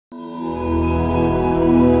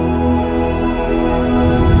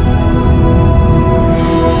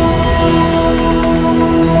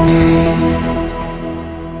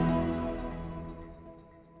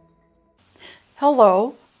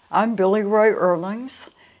Hello, I'm Billy Ray Earlings.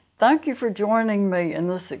 Thank you for joining me in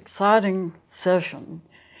this exciting session.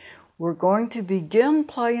 We're going to begin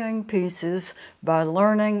playing pieces by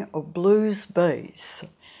learning a blues bass.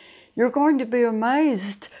 You're going to be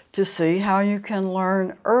amazed to see how you can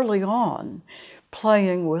learn early on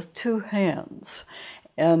playing with two hands,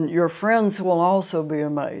 and your friends will also be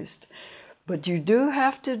amazed. But you do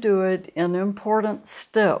have to do it in important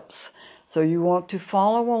steps, so you want to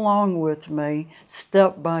follow along with me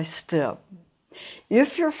step by step.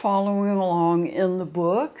 If you're following along in the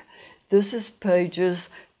book, this is pages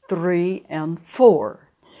 3 and 4.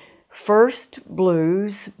 First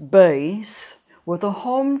blues bass with a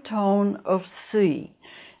home tone of C.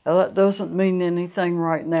 Now that doesn't mean anything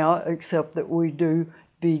right now except that we do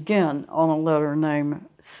begin on a letter named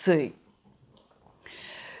C.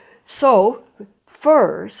 So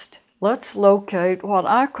first, let's locate what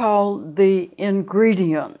I call the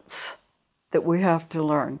ingredients that we have to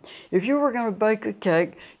learn. If you were going to bake a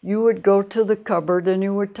cake, you would go to the cupboard and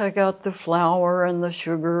you would take out the flour and the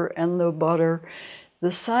sugar and the butter.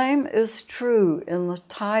 The same is true in the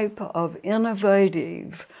type of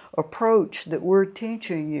innovative approach that we're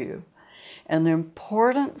teaching you. An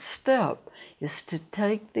important step is to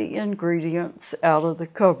take the ingredients out of the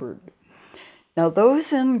cupboard. Now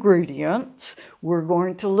those ingredients, we're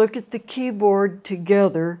going to look at the keyboard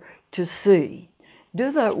together to see. Do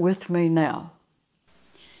that with me now.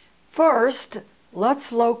 First,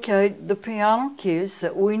 let's locate the piano keys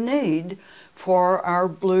that we need for our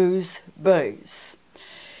blues bass.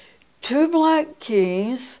 Two black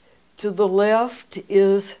keys to the left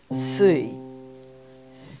is C.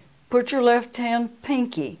 Put your left hand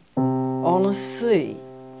pinky on a C.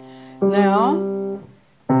 Now,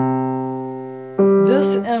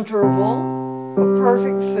 this interval, a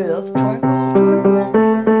perfect fifth, twinkle, twinkle,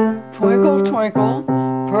 twinkle, twinkle,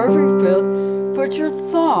 perfect fifth, put your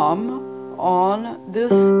thumb on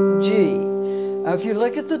this G. Now, if you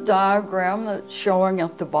look at the diagram that's showing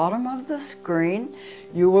at the bottom of the screen,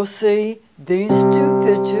 you will see these two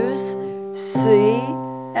pitches, C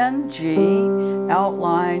and G,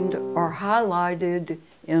 outlined or highlighted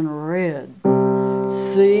in red.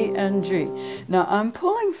 C and G. Now I'm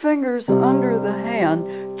pulling fingers under the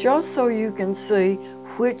hand just so you can see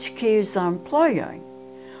which keys I'm playing.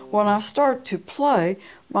 When I start to play,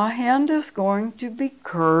 my hand is going to be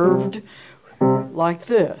curved like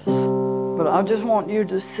this. But I just want you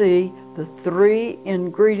to see the three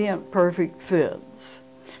ingredient perfect fifths.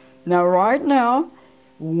 Now right now,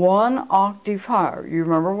 one octave higher. You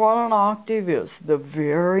remember what an octave is? The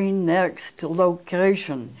very next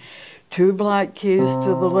location. Two black keys to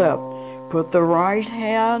the left. Put the right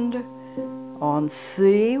hand on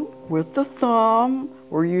C with the thumb.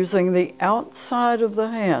 We're using the outside of the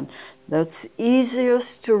hand. That's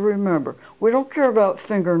easiest to remember. We don't care about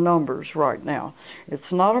finger numbers right now.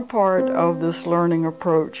 It's not a part of this learning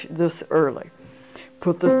approach this early.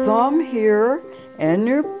 Put the thumb here and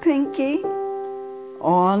your pinky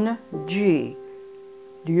on G.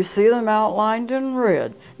 Do you see them outlined in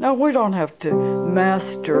red? Now we don't have to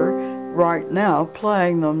master right now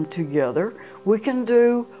playing them together. We can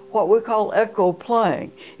do what we call echo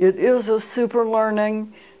playing. It is a super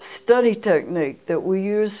learning study technique that we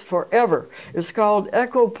use forever. It's called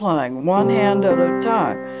echo playing, one hand at a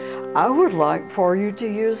time. I would like for you to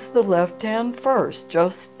use the left hand first,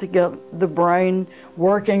 just to get the brain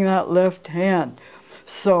working that left hand.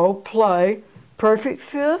 So play perfect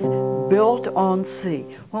fifth, built on C.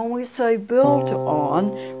 When we say built on,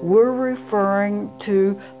 we're referring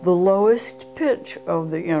to the lowest pitch of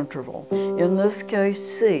the interval. In this case,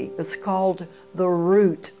 C. It's called the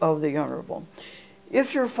root of the interval.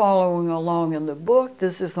 If you're following along in the book,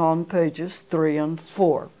 this is on pages 3 and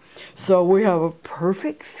 4. So we have a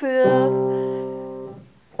perfect fifth,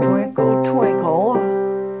 twinkle, twinkle.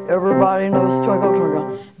 Everybody knows twinkle,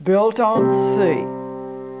 twinkle. Built on C.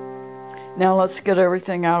 Now let's get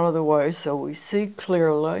everything out of the way so we see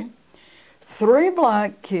clearly. Three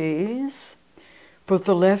black keys. Put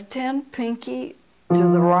the left hand pinky to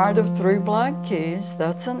the right of three black keys.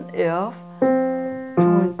 That's an F.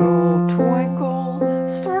 Twinkle, twinkle.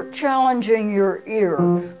 Start challenging your ear.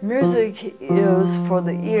 Music is for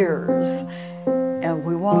the ears. And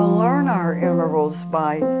we want to learn our intervals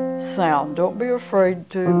by sound. Don't be afraid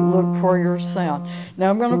to look for your sound. Now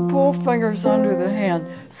I'm going to pull fingers under the hand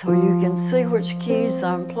so you can see which keys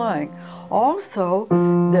I'm playing. Also,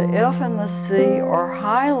 the F and the C are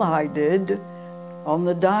highlighted on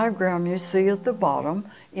the diagram you see at the bottom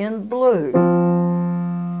in blue.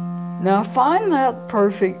 Now find that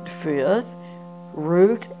perfect fifth,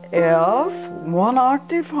 root F, 1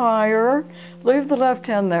 octave higher. Leave the left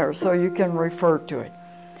hand there so you can refer to it.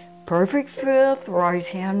 Perfect fifth, right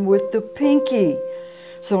hand with the pinky.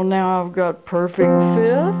 So now I've got perfect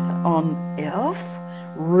fifth on F,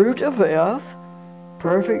 root of F,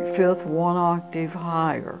 perfect fifth 1 octave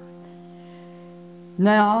higher.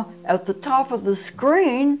 Now, at the top of the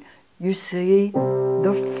screen, you see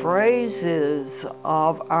the phrases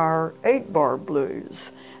of our 8-bar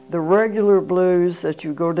blues. The regular blues that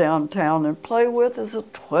you go downtown and play with is a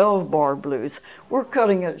 12-bar blues. We're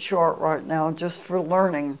cutting it short right now just for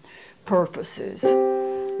learning purposes.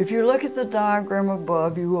 If you look at the diagram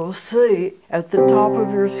above, you will see at the top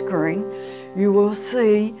of your screen, you will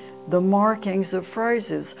see the markings of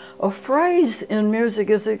phrases. A phrase in music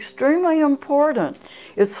is extremely important.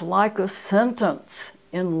 It's like a sentence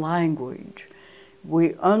in language.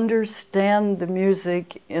 We understand the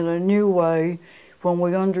music in a new way when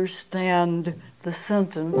we understand the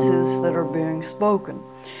sentences that are being spoken.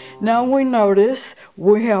 Now we notice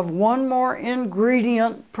we have one more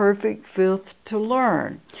ingredient, perfect fifth, to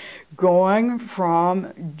learn. Going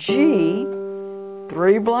from G,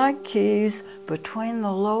 3 black keys between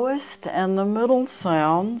the lowest and the middle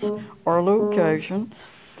sounds or location.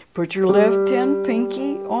 Put your left hand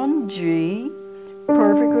pinky on G,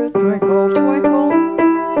 perfect with twinkle, twinkle,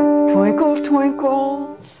 twinkle,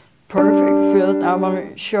 twinkle, perfect fifth. Now I'm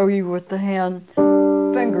going to show you with the hand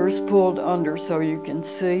fingers pulled under so you can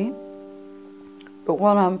see. But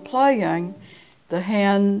when I'm playing, the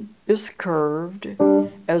hand is curved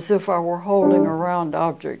as if I were holding a round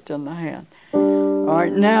object in the hand. All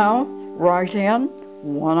right, now, right hand,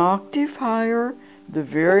 1 octave higher, the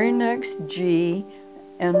very next G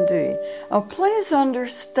and D. Now, please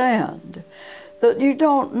understand that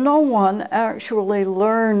no one actually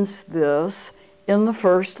learns this in the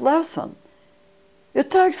first lesson.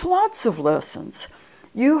 It takes lots of lessons.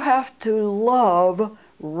 You have to love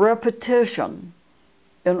repetition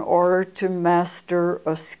in order to master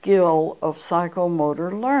a skill of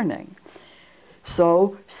psychomotor learning.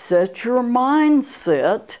 So set your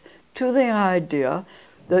mindset to the idea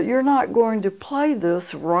that you're not going to play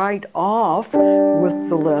this right off with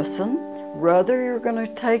the lesson. Rather, you're going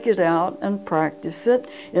to take it out and practice it.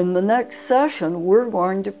 In the next session, we're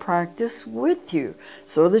going to practice with you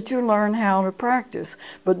so that you learn how to practice.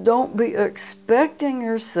 But don't be expecting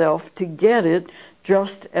yourself to get it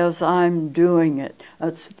just as I'm doing it.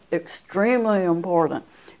 That's extremely important.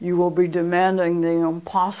 You will be demanding the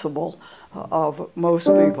impossible of most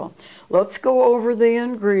people. Let's go over the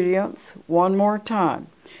ingredients one more time.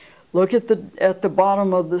 Look at the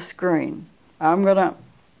bottom of the screen. I'm going to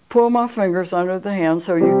pull my fingers under the hand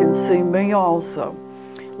so you can see me also.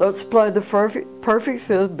 Let's play the perfect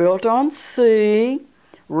fifth built on C,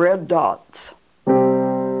 red dots.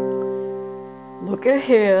 Look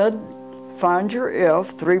ahead, find your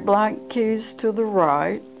F, 3 black keys to the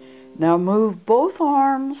right. Now move both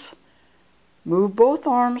arms. Move both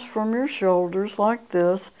arms from your shoulders like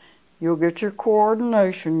this. You'll get your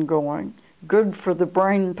coordination going. Good for the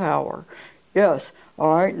brain power. Yes.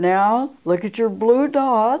 All right, now look at your blue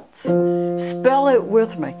dots. Spell it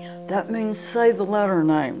with me. That means say the letter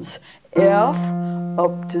names. F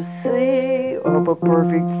up to C, up a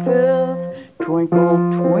perfect fifth, twinkle,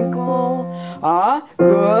 twinkle.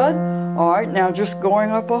 Good. All right, now just going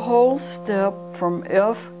up a whole step from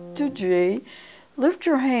F to G. Lift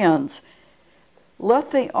your hands.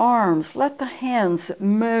 Let the arms, let the hands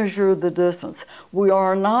measure the distance. We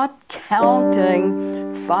are not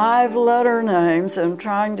counting 5 letter names and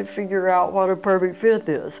trying to figure out what a perfect fifth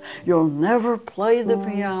is. You'll never play the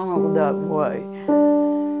piano that way.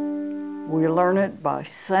 We learn it by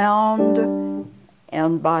sound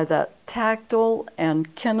and by that tactile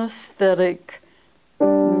and kinesthetic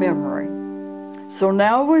memory. So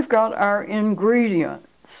now we've got our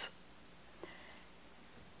ingredients.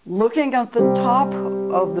 Looking at the top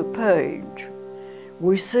of the page,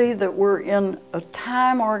 we see that we're in a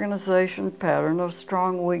time organization pattern of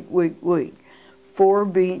strong, weak, weak, weak. 4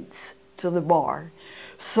 beats to the bar.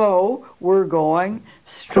 So we're going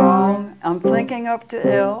strong. I'm thinking up to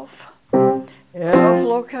F. F,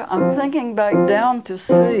 look, I'm thinking back down to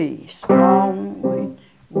C. Strong, weak,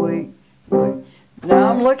 weak, weak. Now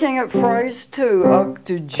I'm looking at phrase 2, up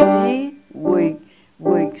to G, weak,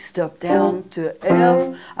 weak, step down to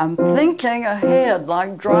F. I'm thinking ahead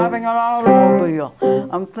like driving an automobile.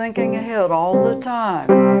 I'm thinking ahead all the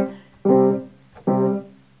time.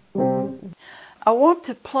 I want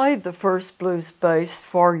to play the first blues bass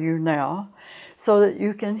for you now so that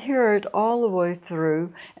you can hear it all the way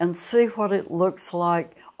through and see what it looks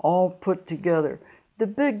like all put together. The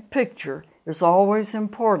big picture is always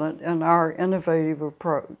important in our innovative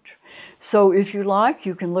approach. So if you like,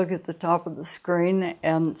 you can look at the top of the screen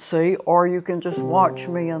and see, or you can just watch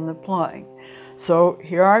me in the playing. So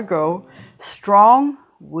here I go. Strong,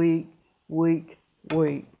 weak, weak,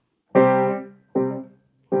 weak.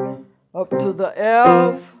 Up to the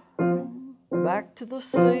F, back to the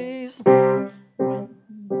C's.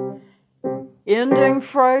 Ending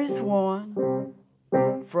phrase 1,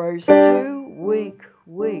 phrase 2, weak,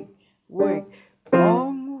 weak, weak.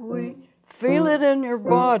 Strong, weak. Feel it in your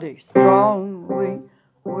body. Strong, weak,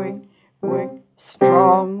 weak, weak.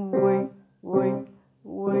 Strong, weak, weak,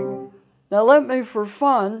 weak. Now let me, for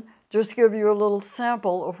fun, just give you a little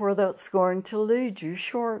sample of where that's going to lead you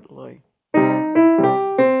shortly.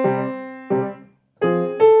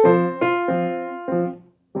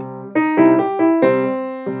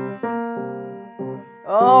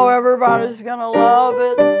 Oh, everybody's gonna love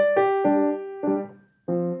it.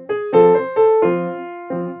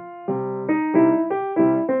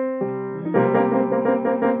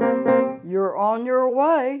 You're on your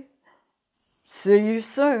way. See you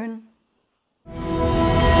soon.